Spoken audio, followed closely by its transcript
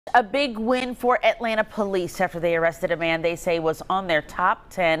A big win for Atlanta police after they arrested a man they say was on their top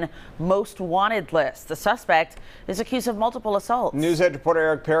 10 most wanted list. The suspect is accused of multiple assaults. Newshead reporter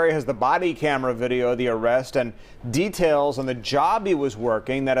Eric Perry has the body camera video of the arrest and details on the job he was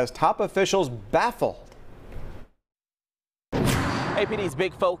working that has top officials baffled. APD's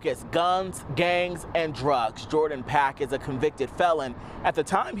big focus: guns, gangs, and drugs. Jordan Pack is a convicted felon. At the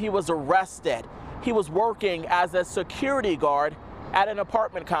time he was arrested, he was working as a security guard at an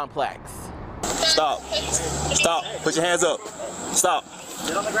apartment complex. Stop. Stop. Put your hands up. Stop.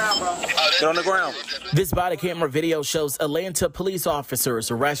 Get on the ground, bro. Get on the ground. This body camera video shows Atlanta police officers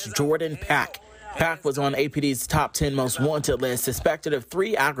arrest Jordan Pack. Pack was on APD's top 10 most wanted list, suspected of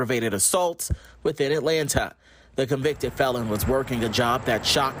 3 aggravated assaults within Atlanta. The convicted felon was working a job that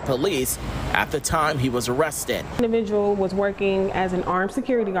shocked police at the time he was arrested. The individual was working as an armed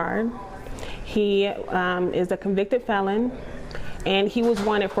security guard. He is a convicted felon, and he was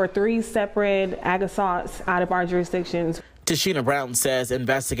wanted for 3 separate ag assaults out of our jurisdictions. Tashina Brown says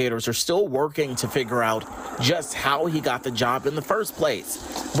investigators are still working to figure out just how he got the job in the first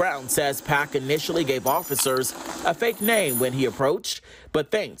place. Brown says Pack initially gave officers a fake name when he approached, but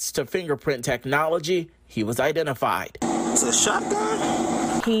thanks to fingerprint technology, he was identified. It's a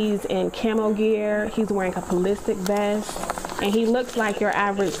shotgun? He's in camo gear, he's wearing a ballistic vest, and he looks like your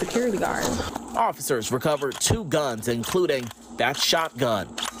average security guard. Officers recovered 2 guns, including that shotgun,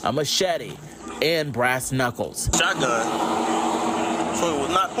 a machete, and brass knuckles. Shotgun? So it was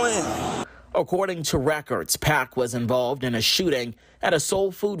not playing. According to records, Pack was involved in a shooting at a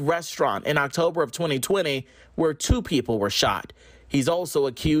soul food restaurant in October of 2020 where 2 people were shot. He's also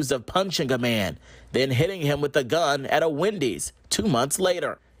accused of punching a man, then hitting him with a gun at a Wendy's 2 months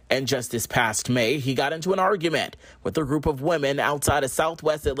later. And just this past May, he got into an argument with a group of women outside a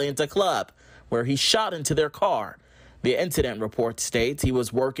Southwest Atlanta club where he shot into their car. The incident report states he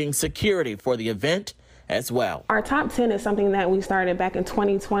was working security for the event as well. Our top 10 is something that we started back in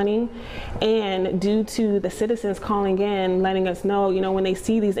 2020, and due to the citizens calling in, letting us know, when they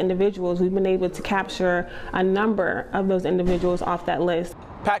see these individuals, we've been able to capture a number of those individuals off that list.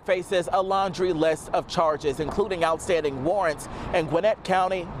 Pack faces a laundry list of charges, including outstanding warrants in Gwinnett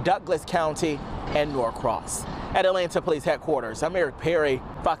County, Douglas County, and Norcross. At Atlanta Police Headquarters, I'm Eric Perry,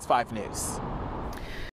 Fox 5 News.